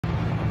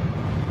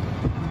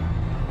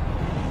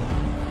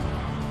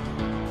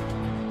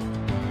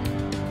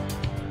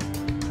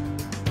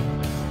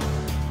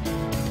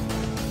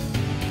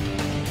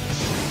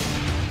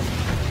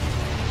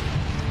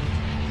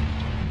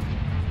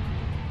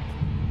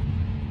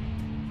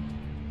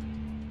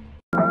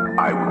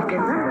I will In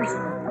reverse.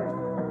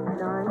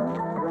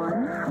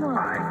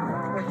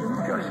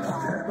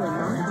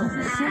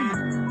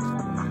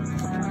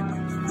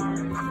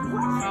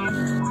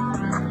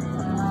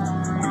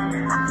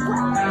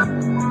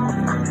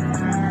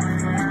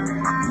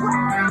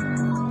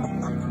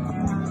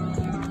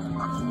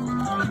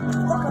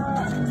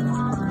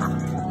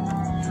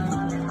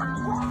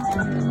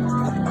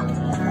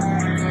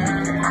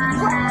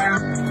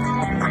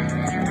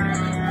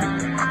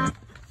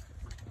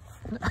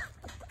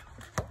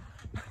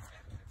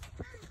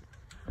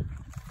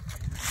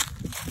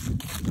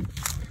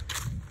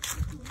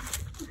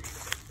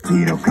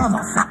 Tito, come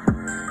on,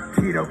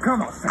 Tito,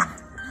 come on,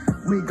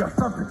 we got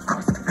something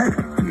special. Hey,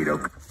 Tito,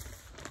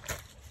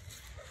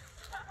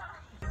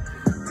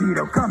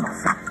 Tito, come on,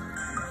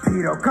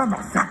 Tito, come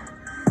on,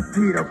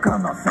 Tito,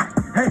 come on,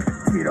 hey,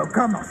 Tito,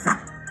 come on,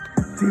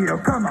 Tito,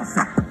 come on,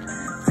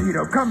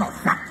 Tito, come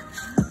outside.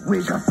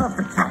 We got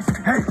something special.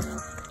 Hey,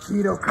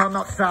 Tito, come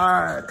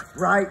outside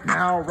right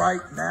now,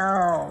 right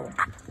now.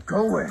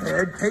 Go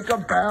ahead, take a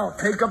bow,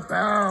 take a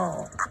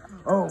bow.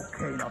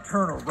 Okay, now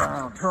turn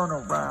around, turn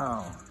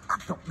around.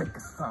 Don't make a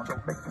sound,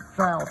 don't make a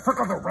sound.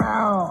 Circles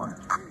around,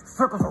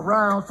 circles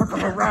around,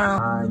 circles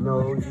around. I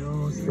know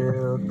you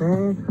still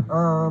think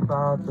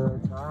about the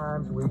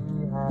times we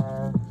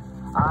had.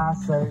 I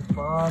say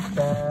fuck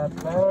that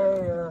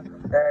player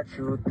that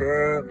you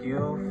think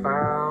you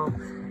found.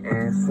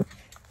 And so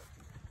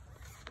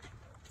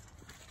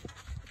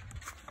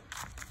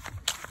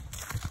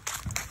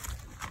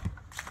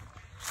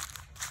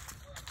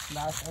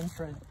last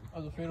entrant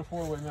of the Fatal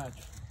 4-Way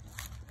match.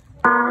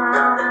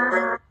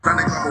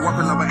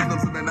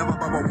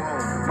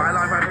 My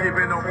life I've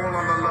given all on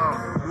the low.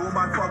 You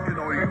my fucking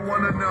all you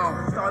wanna know.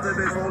 Started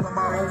this all on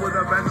my own with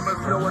a venomous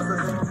flow as a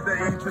C to the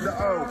E to the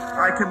O.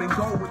 I came and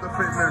go with the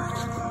fitness.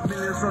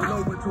 Millions are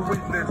low with the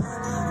witness.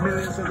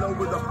 Millions are low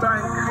with the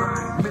bank.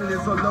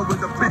 Millions are low with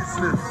the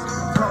business.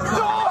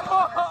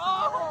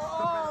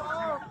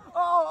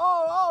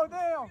 Oh,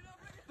 damn.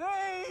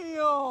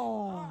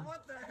 Damn.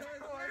 What the hell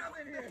is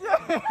happening here?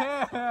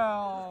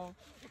 Damn.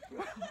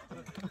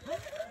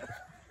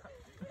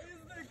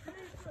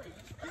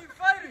 Keep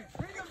fighting!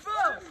 Ring the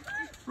bell!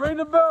 Ring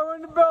the bell,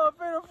 ring the bell.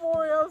 Fatal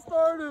 4-Way has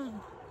started.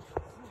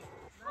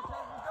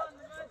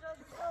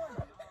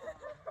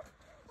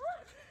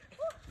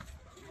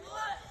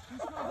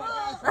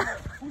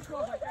 Who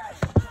smells like that?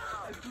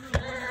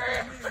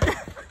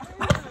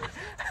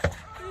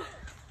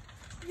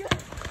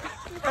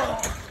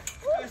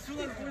 As soon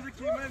as Wizard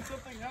came in,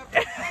 something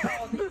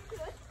happened.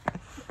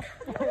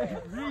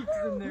 Reeks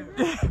in there.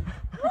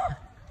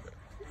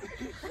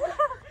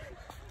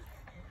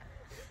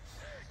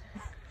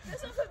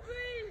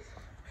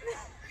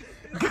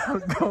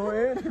 Go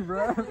in,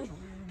 bro.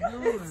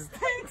 It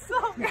stinks so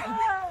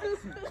bad.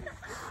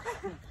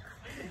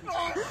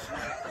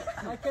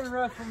 I can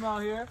rest from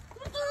out here.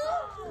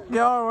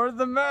 Yo, where's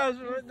the match?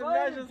 The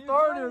match has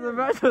started. The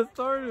match has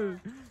started.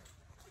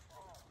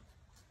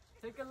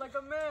 Take it like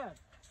a man.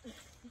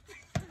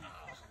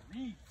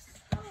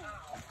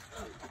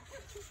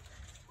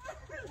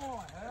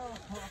 Oh, hell.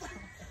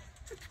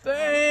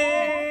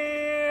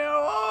 Damn!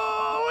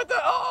 Oh, what the?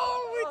 Oh,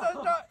 we just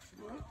shot.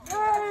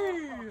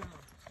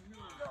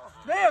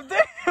 Damn! Damn!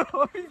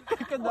 He's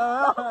kicking the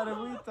hell out of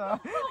Wita.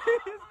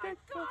 He's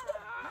kicking.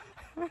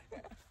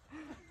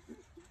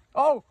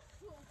 Oh!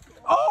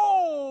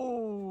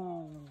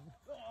 Oh!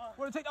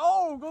 What it take?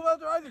 Oh, go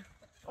after Isaac.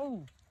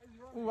 Oh,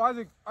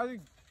 Isaac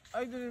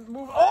didn't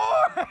move.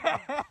 Oh!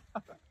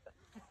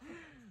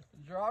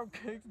 Drop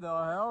kicks the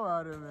hell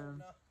out of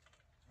him.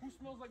 Who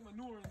smells like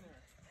manure in there?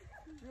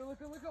 Yo,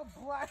 look how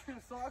black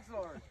his socks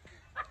are.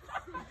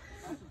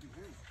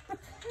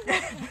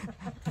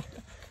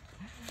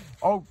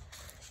 Oh,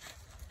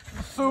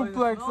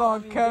 suplex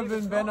on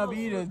Kevin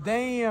Benavides.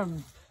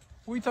 Damn.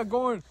 Wita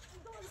going.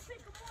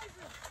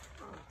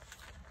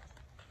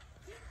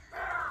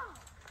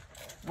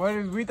 What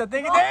is Wita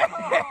thinking?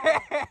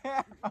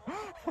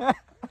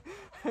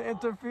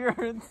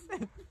 Interference.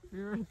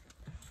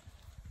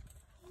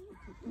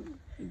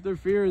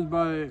 Interference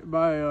by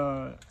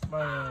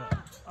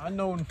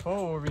unknown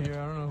foe over here.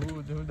 I don't know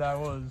who that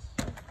was.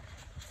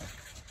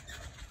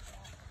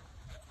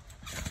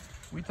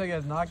 Wita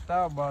gets knocked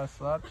out by a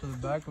slap to the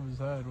back of his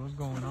head. What's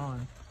going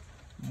on?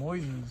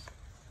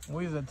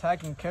 Moises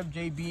attacking Kev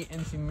JB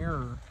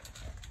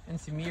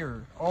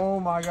Ensimir. Oh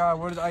my god,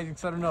 what is Isaac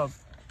setting up?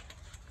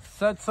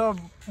 Sets up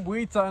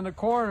Wita in the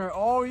corner.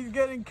 Oh, he's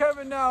getting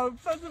Kevin now.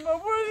 Sets him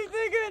up. What is he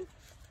thinking?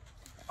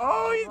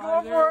 Oh, he's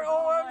going for an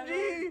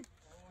OMG.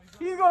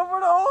 He's going for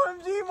the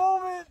OMG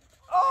moment.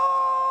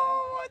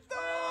 Oh, what the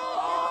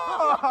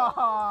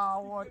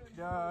hell? What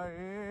the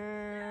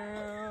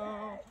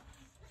hell?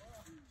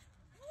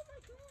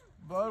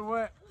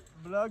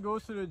 Blood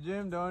goes to the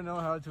gym, don't know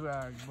how to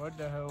act. What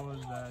the hell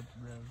was that,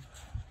 bro?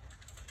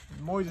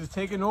 Moises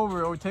taking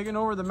over. Oh, taking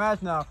over the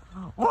match now.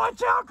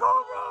 Watch out,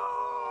 Cobra!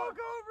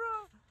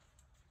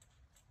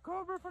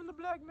 Cobra from the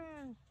black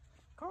man.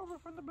 Cobra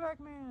from the black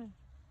man.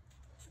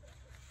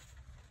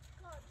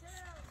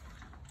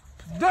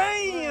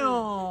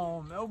 Damn!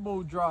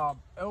 elbow drop.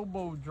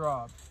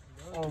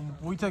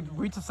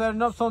 Rita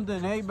setting up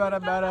something. Hey,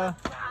 better.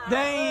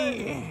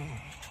 Dang.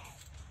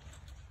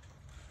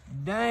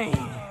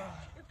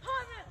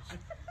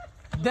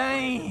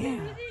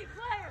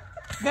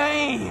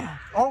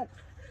 Oh,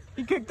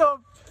 he kicked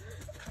up.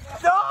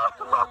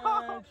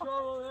 Man,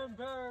 trouble in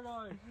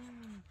paradise.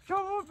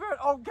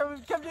 Oh,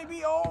 Kev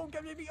JB. Oh,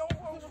 Kev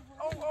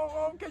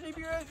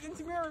JB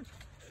into mirror.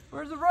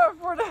 Where's the ref?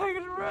 Where the heck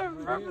is the ref?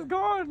 The ref is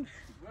gone.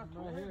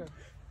 Not here.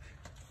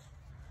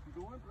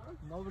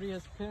 Nobody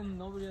has pinned.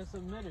 Nobody has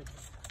submitted.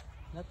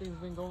 Nothing's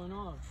been going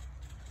on.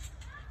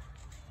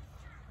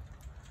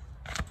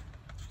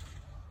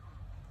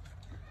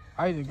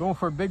 Isaac going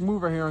for a big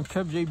move right here on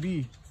Kev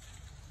JB.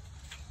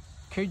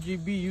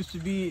 KJB used to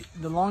be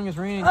the longest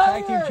reigning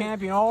tag team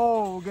champion.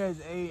 Oh,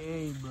 guys,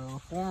 AA, bro.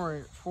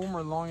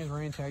 Former longest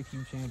reigning tag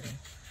team champion.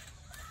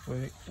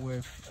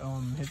 With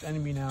his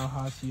enemy now,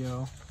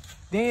 Hasio.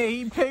 Damn,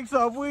 he picks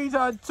up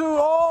Weezer too.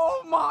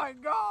 Oh my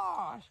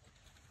gosh!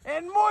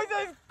 And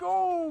Moises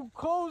go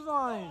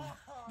clothesline.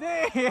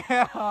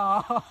 Damn!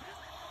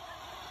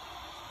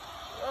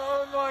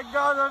 Oh my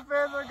God, the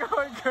fans are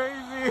going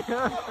crazy. The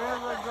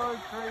fans are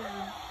going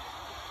crazy.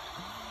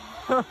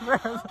 The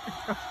fans are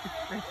going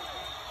crazy.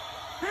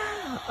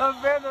 The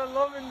fans are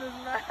loving this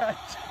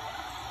match.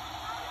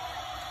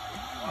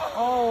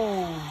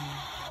 Oh.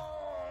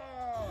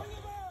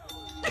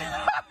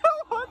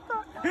 What the?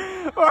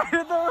 Why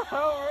did the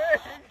bell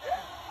ring?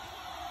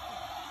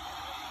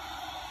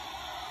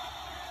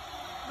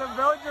 The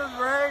bell just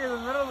rang in the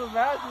middle of the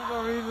match for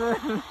some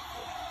reason.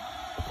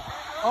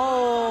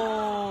 Oh.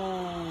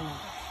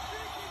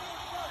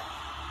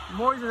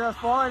 Moises has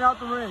fallen out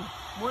the ring.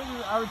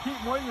 Moises, I repeat,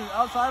 Moises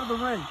outside of the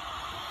ring.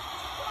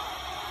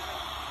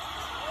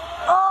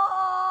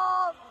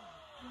 Oh!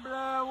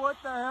 Blah, what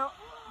the hell?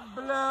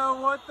 Blah,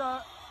 what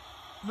the?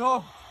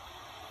 No.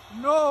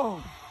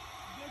 No.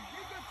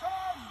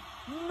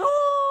 No,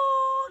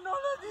 no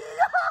le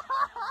digas.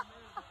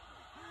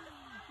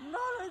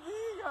 No le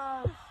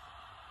digas.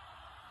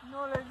 No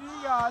le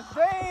digas.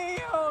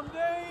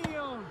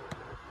 Damn.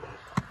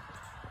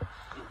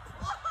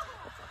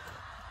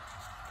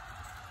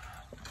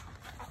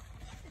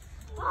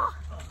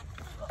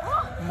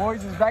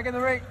 Moises back in the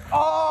ring.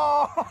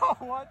 Oh,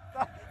 what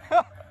the?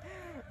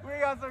 We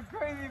got some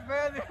crazy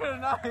fans here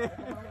tonight.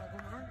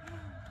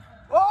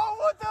 Oh,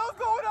 what the hell's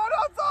going on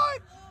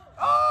outside?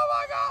 Oh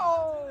my God! Oh,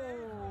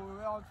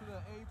 onto the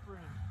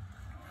apron.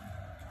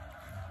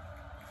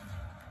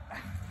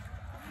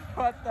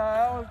 What the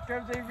hell is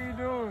Kev JB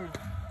doing?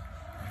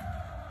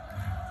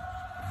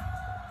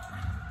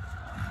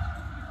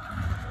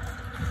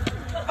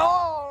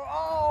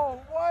 Oh,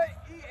 what?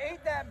 He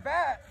ate that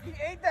bat.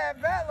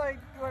 Like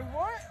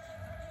what?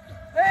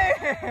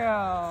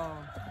 Damn!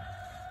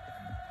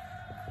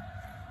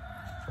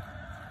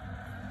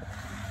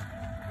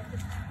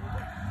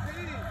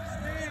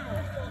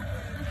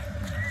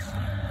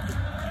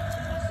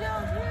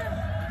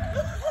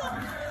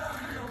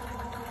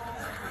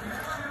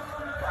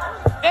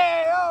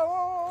 Hey,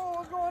 oh,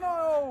 what's going on?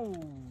 Oh.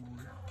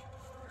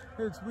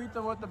 It's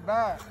Rita with the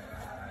bat.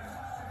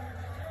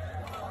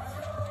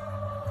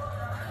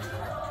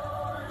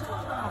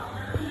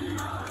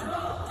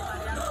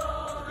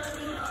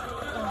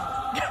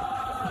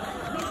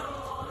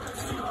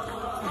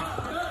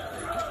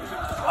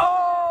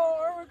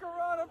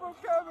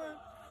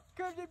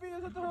 Kev JB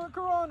is at the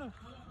Corona.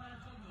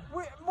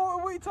 More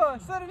Wita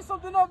setting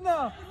something up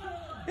now.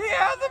 He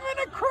has him in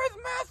a Chris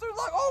Masters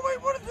lock. Oh wait,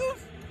 what is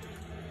this?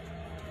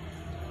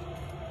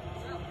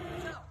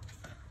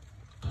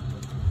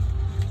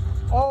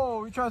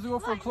 Oh, he tries to go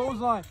for a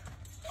clothesline.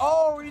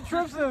 Oh, he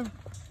trips him.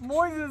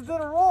 Moises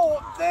did a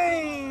roll.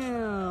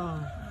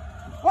 Damn.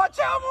 Watch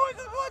out,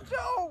 Moises, watch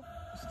out.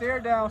 Stare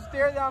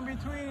down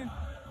between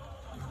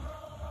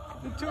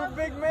the two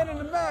big men in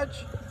the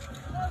match.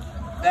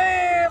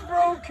 Damn,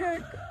 bro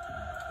kick.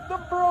 The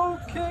bro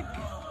kick.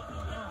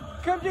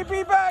 Kev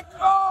JB back.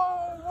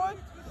 Oh, what?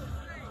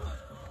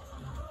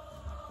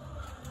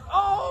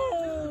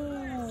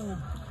 Oh.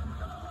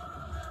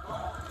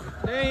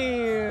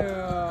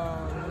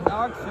 Damn.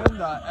 Knocks him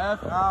the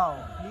F out.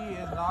 He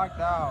is knocked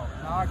out.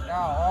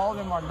 All of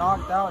them are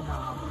knocked out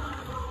now.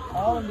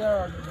 All of them there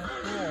are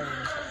destroyed.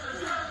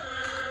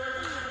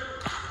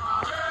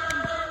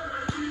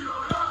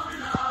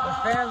 The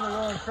fans are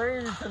going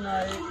crazy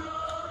tonight.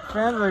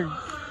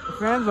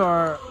 Fans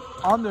are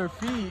on their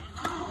feet.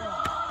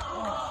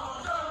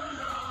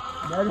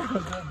 That is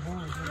that boo.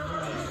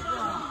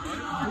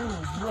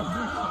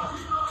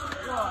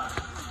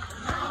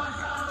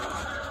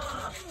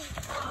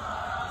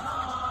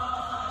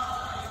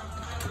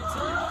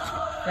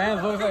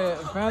 Fans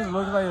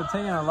look like they're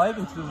taking a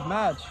liking to this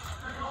match.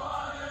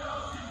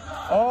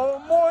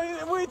 Oh,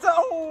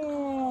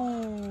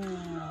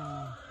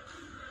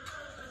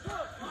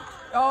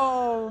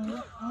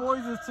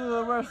 Moises to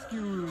the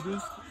rescue.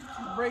 This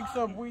breaks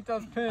up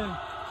Wita's pin.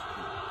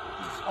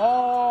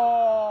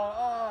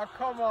 Oh,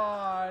 cover. Come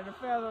on. The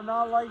fans are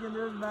not liking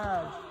this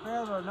match.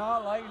 Fans are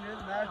not liking this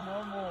match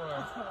no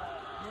more.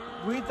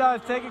 Wita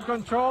is taking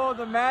control of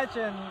the match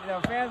and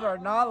the fans are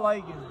not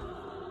liking it.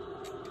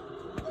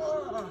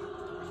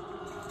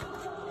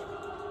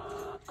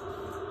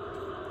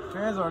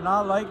 Fans are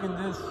not liking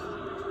this.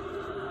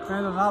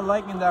 Fans are not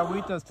liking that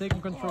Wita's taking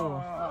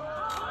control.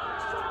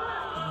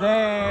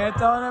 Damn,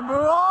 it's on him.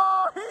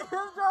 Oh, he just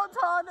jumped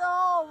on.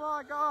 Oh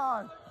my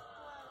God.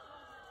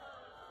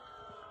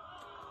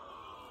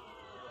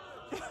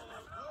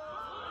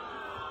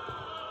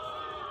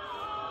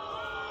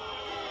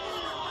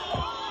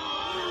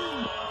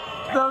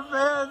 The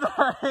fans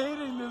are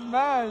hating this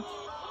match.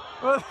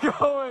 What's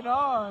going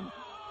on?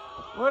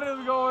 What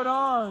is going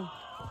on?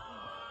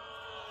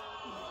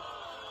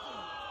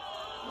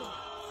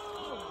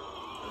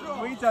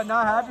 Wita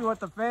not happy with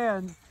the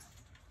fans.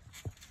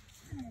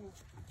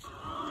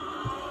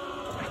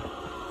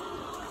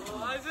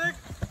 Isaac?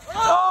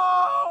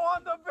 Oh,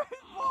 on the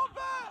baseball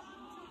bat!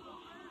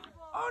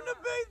 On the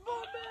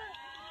baseball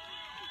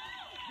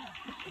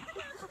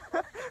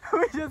bat!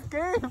 We just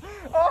came.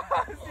 Oh,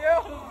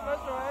 Ciel,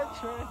 special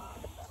entrance.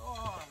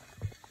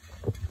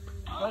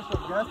 Special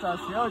guest on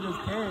Ciel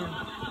just came.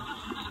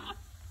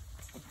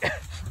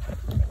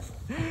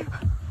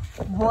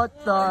 What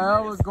the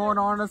hell was going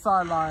on the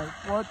sideline?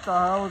 What the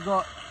hell was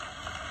going?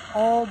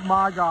 Oh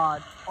my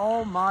God!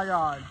 Oh my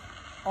God!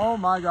 Oh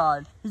my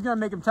God! He's gonna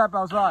make him tap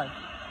outside.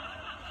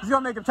 He's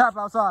gonna make him tap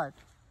outside.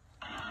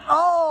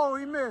 Oh,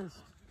 he missed.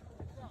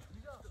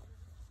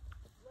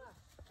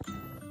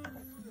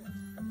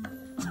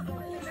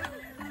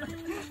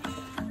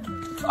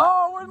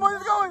 Oh, where's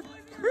Moises going?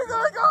 He's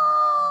gonna go!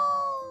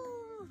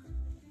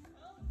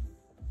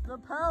 The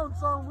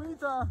pounce on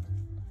Wita.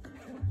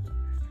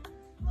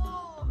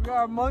 We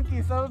got a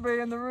monkey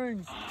celebrating in the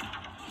ring.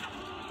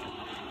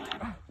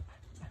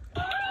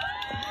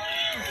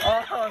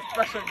 Oh,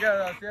 special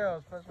guest, yeah,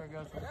 special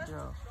guest,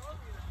 yeah.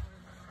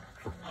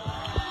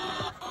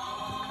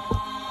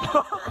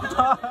 What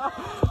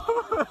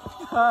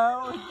the hell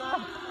was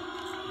that?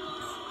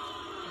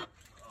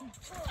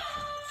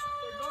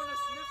 They're going to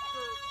sniff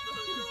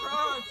the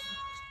garage.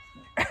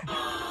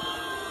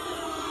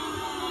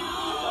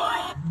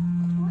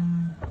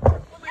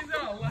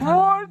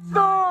 What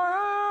the hell?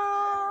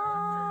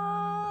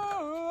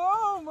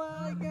 Oh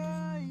my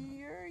God!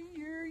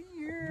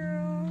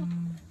 Yeah.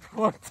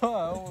 What the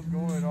hell was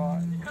going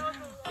on?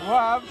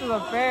 What happened to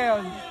the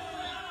fans?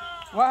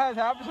 What has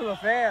happened to the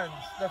fans?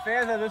 The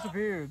fans have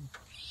disappeared.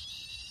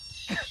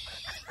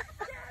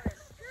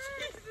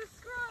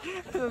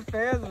 The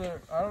fans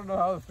are, I don't know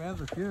how the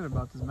fans are feeling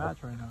about this match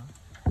right now.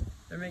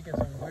 They're making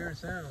some weird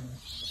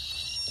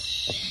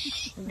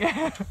sounds.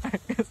 Yeah,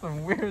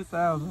 some weird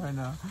sounds right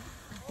now.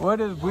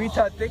 What is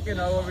Wita thinking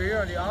of over here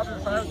on the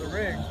opposite side of the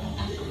ring?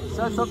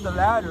 Sets up the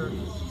ladder.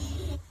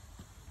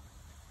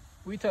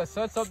 Wita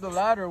sets up the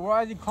ladder.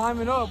 Why is he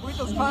climbing up?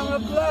 Wita's climbing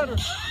up the ladder.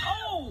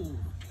 Oh!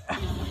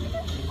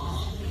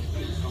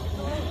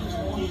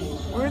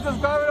 Wita's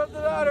climbing up the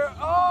ladder.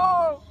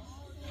 Oh!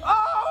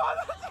 Oh!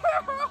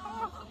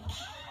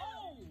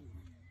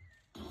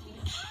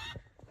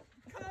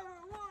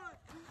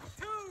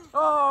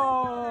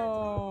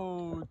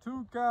 Oh!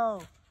 2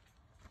 count.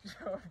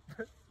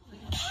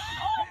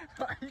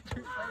 Why you keep saying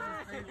the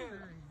same thing?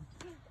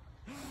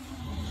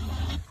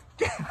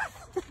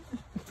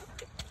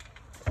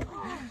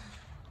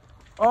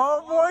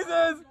 Oh,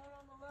 Moises!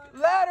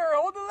 Ladder!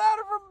 Hold the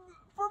ladder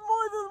for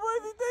Moises! What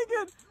is he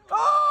thinking?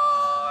 Oh!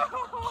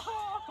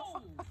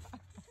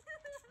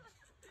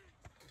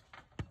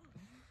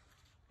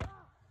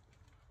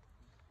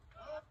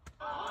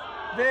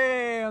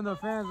 Damn, the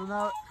fans are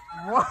not.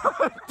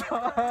 What the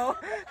hell?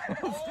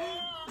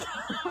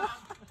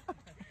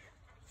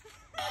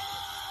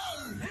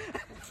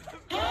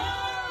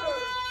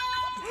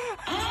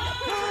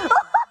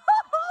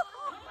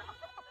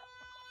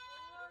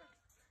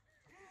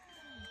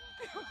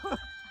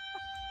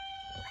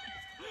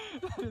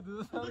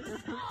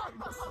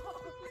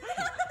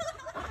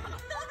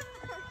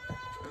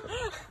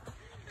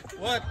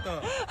 What the?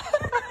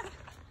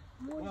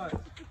 What?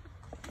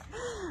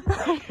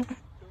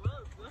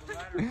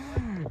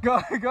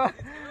 Go.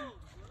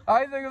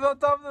 Isaac is on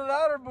top of the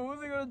ladder, but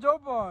who's he gonna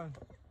jump on?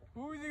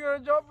 Who is he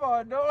gonna jump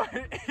on? No,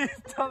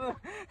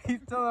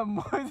 he's telling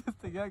Moises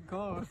to get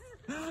close.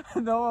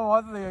 No one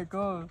wants to get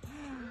close.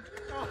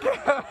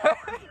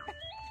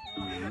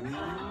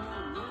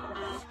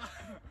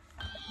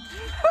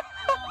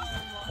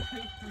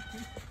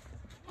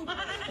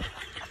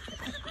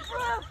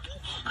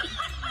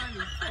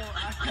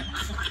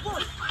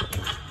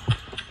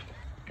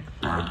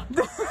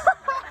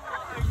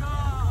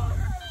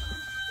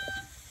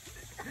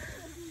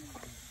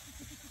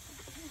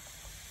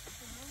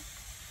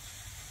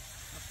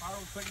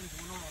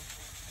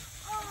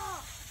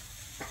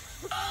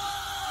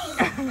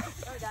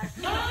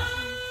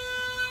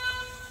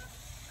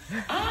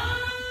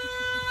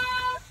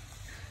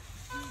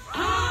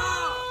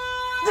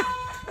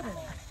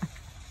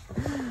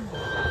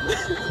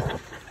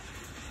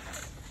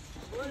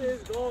 What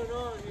is going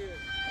on here?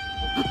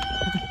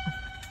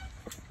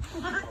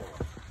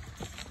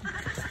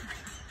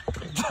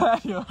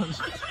 Daniel.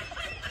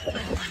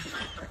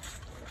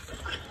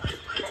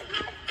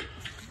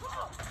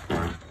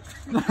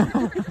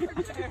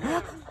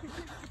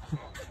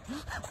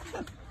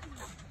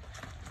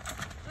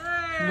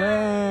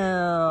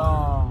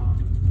 Damn.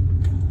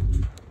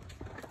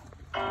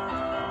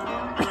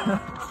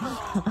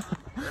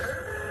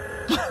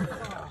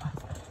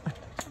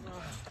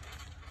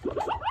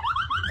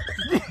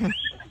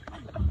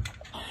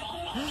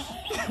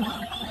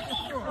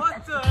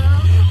 What the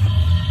hell?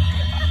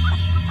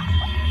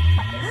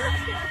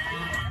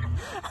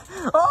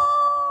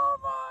 Oh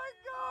my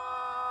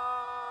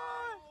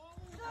god!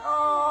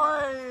 Oh,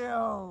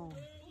 yo.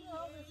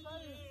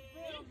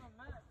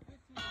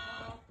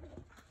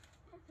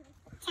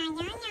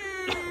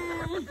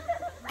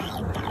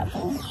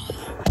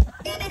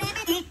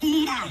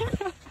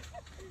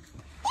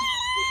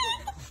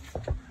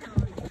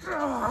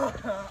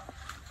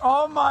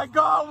 Oh my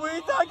god, we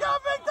got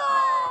picked up!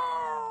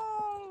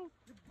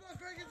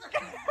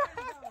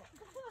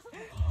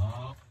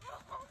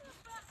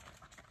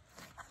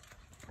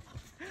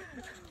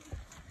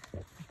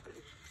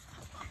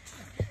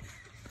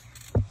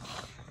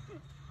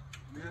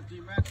 We have the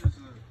matches.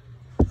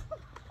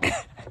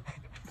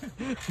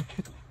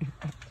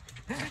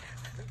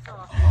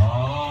 I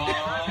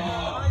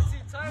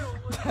see title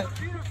was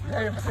beautiful.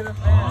 Hey, play the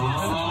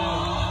fans.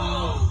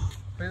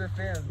 Play the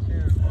fans.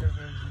 Cheers.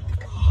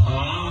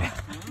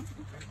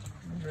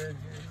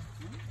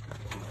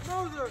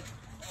 Moser!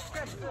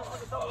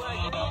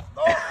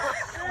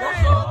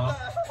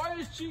 Why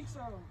his cheeks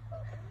on?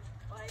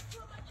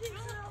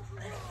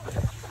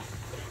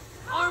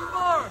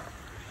 Armbar!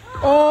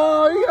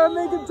 Oh, you gotta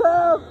make him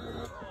tap.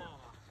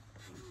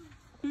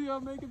 You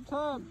gotta make him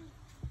tap.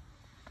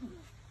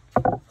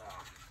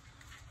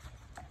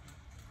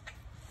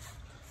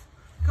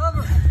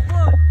 Cover! 1,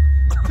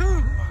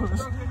 2!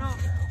 Broken up.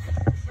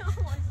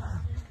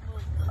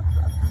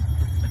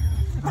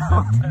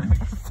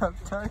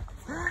 Subtext?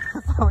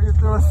 So you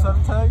threw a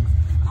subtext?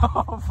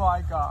 Oh my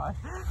god.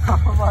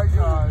 Oh my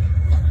god.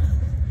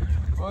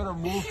 What a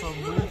move from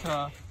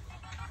Muta.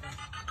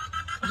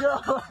 Yo,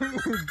 what are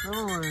you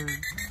doing?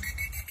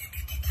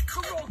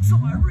 Come on, to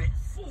my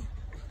wrist!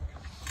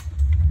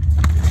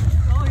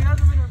 Oh, he has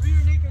him in a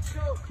rear naked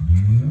choke.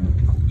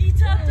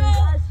 Eat up, though!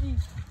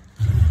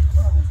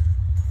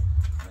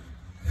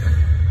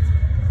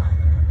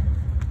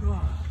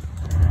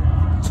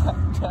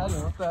 Daddy,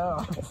 what the hell?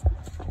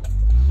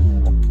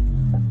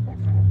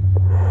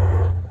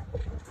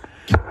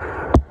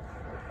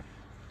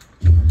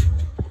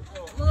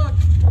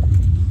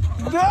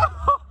 No!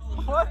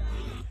 What?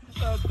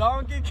 A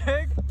donkey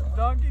kick?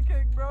 Donkey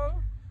kick,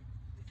 bro?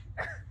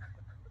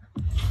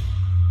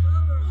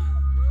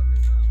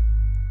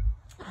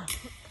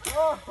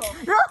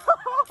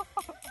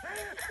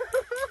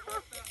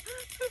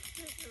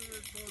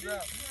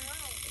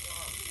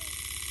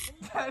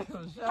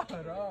 Daniel, shut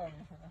up.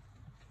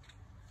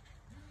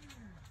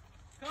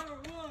 Cover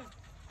 1,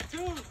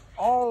 2!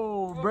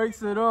 Oh,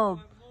 breaks it up.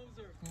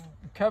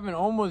 Kevin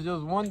almost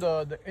just won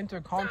the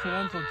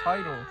Intercontinental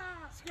title.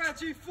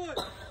 Scratchy foot!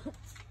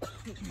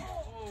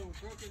 Oh,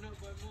 broken up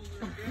by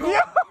Moser again. Yo!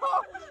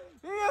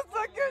 He is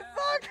looking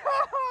so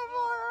good!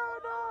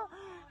 No.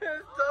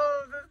 His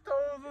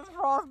toes is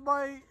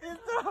frostbite. His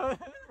toes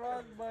is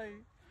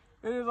frostbite.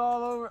 It is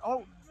all over.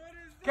 Oh,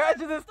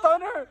 catches his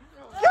stunner!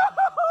 Yo!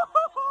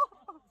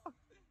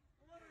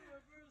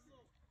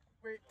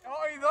 Wait,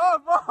 oh, he's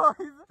up! Oh,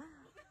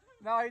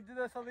 now he did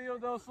a Salido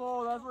del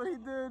Sol. That's what he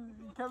did.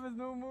 Kevin's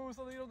new move,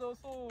 Salido del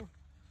Sol. What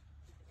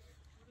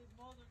is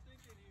Moser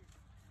thinking here?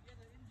 He had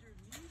an injured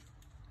knee?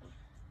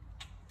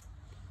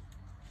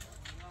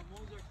 Now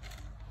Moser.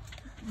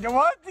 Yo,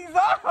 what? He's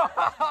up!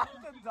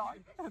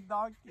 The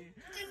donkey.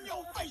 In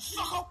your face,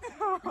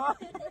 sucker!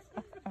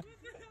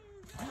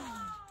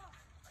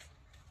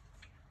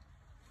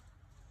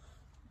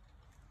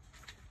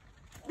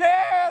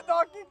 Yeah,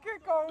 donkey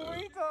kick on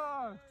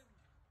Rita.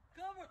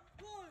 Cover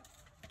 1!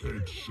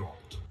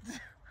 Headshot.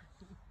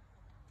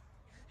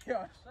 Yo,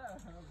 shut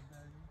up,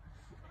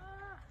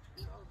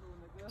 Daddy.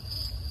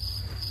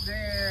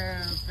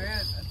 Damn,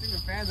 fans. I think the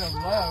fans have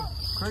left.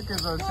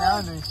 Crickets are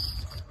sounding.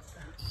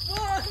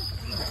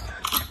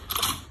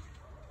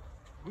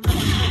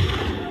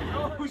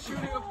 Oh, who's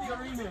shooting up the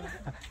arena?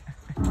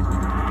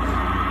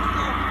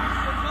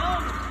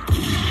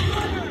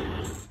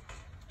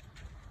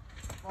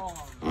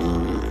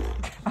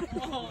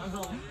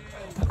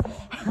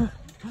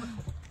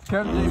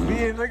 Kevin JB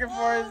is looking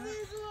for his.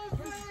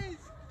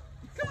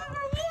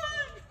 Cover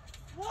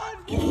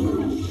 1! 1!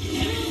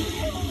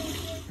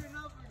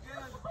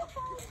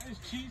 There's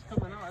cheese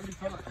coming out every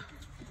time.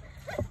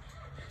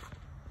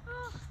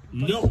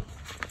 No.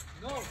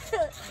 No!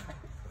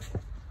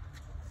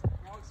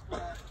 Wrong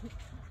spot.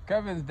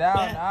 Kevin's down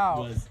That out.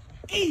 was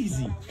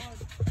easy.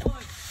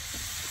 One.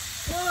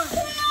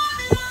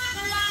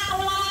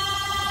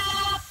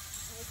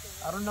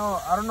 I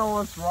don't know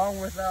what's wrong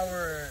with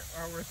our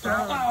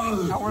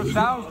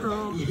sound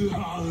crew.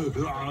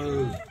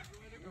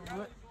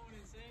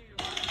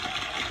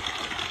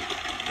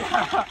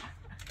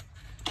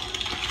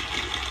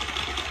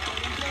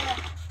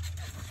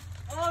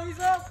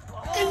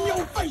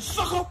 Hey,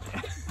 sucker!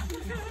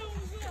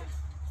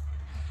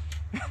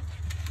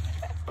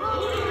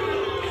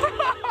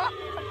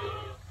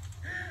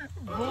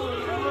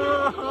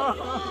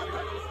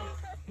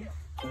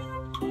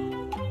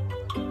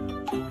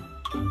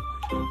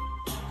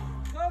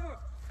 Cover.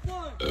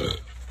 One.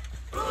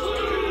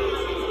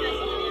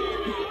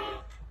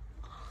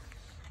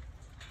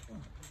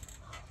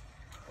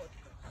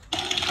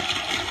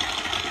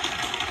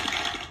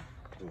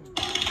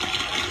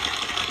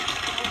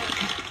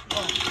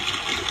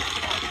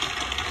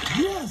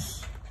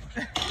 Yes!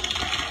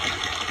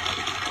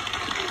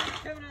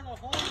 Kevin has a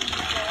hole in his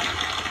ball.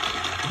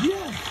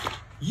 Yes!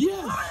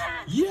 Yes!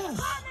 Yes!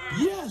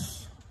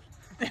 Yes!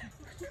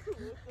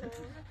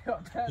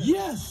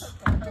 Yes!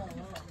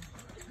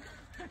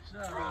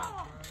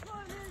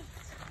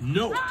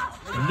 No!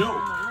 No!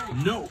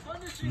 No!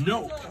 No!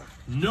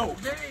 No!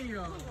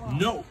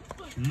 No!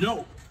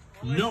 No!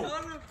 No!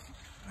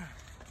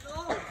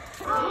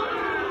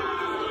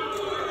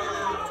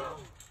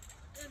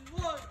 And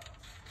one.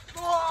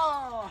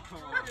 Oh!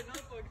 Fucking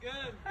up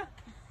again.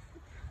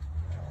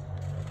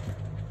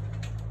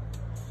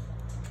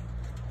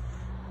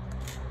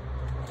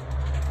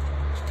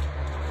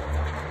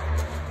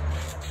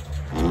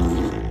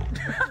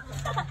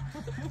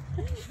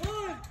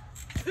 One,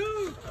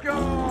 two. Go!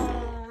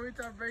 We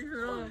start breaking it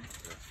up.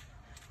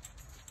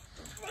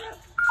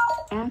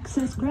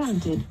 Access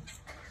granted.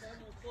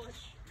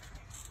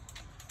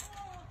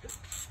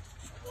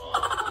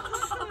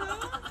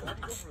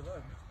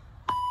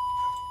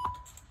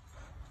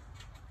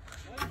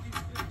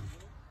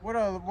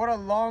 What a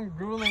long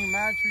grueling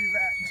match we've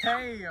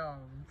had. Damn.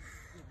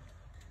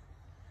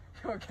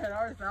 Yo, get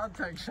our sound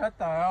tech shut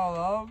the hell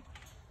up.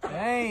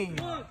 Dang.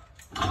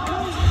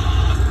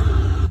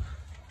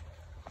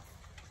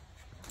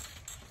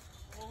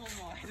 Oh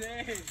my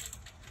days.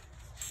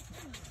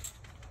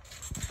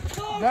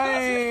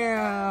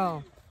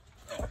 Damn.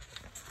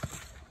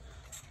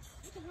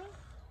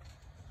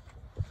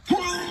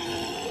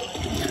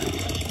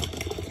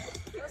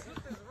 That's what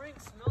this ring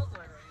smells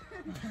like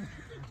right now.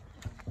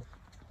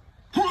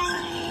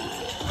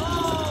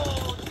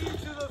 Oh, knee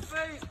to the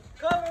face.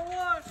 Cover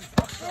one.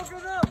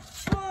 Broken up.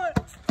 One,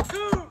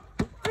 two,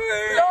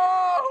 three.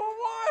 Oh,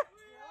 what?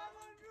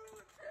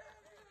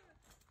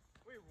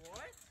 Wait,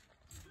 what?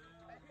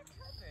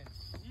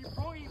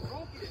 He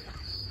broke it.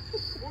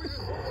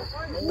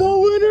 The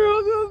winner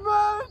of this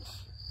match.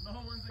 No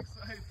one's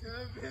excited.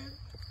 Kevin.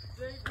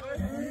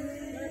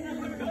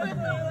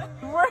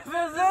 Where's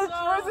his itch?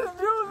 Where's his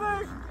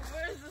music?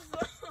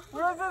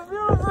 Where's his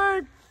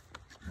music?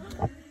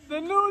 The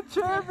new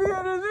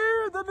champion is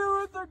here. The new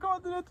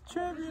Intercontinental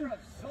champion.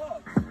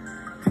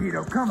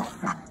 Tito, come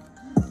outside.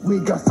 We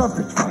got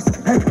something for us.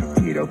 Hey,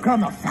 Tito,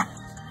 come outside.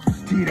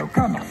 Tito,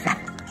 come outside.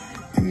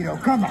 Tito,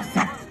 come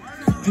outside.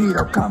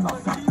 Tito, come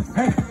outside.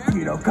 Hey,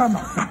 Tito, come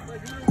outside.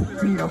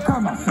 Tito,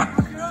 come outside.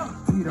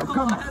 Tito,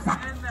 come outside.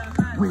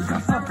 We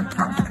got something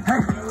for us.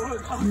 Hey,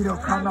 Tito,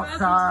 come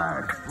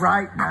outside.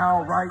 Right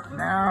now, right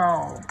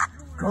now.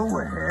 Go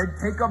ahead,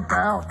 take a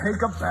bow,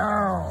 take a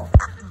bow.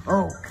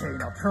 Okay,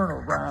 now turn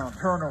around,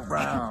 turn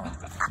around.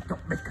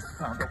 Don't make a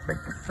sound, don't make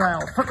a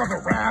sound. Circles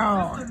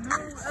around,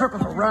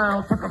 circles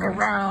around, circles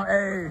around,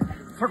 hey.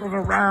 Circles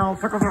around,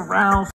 circles around.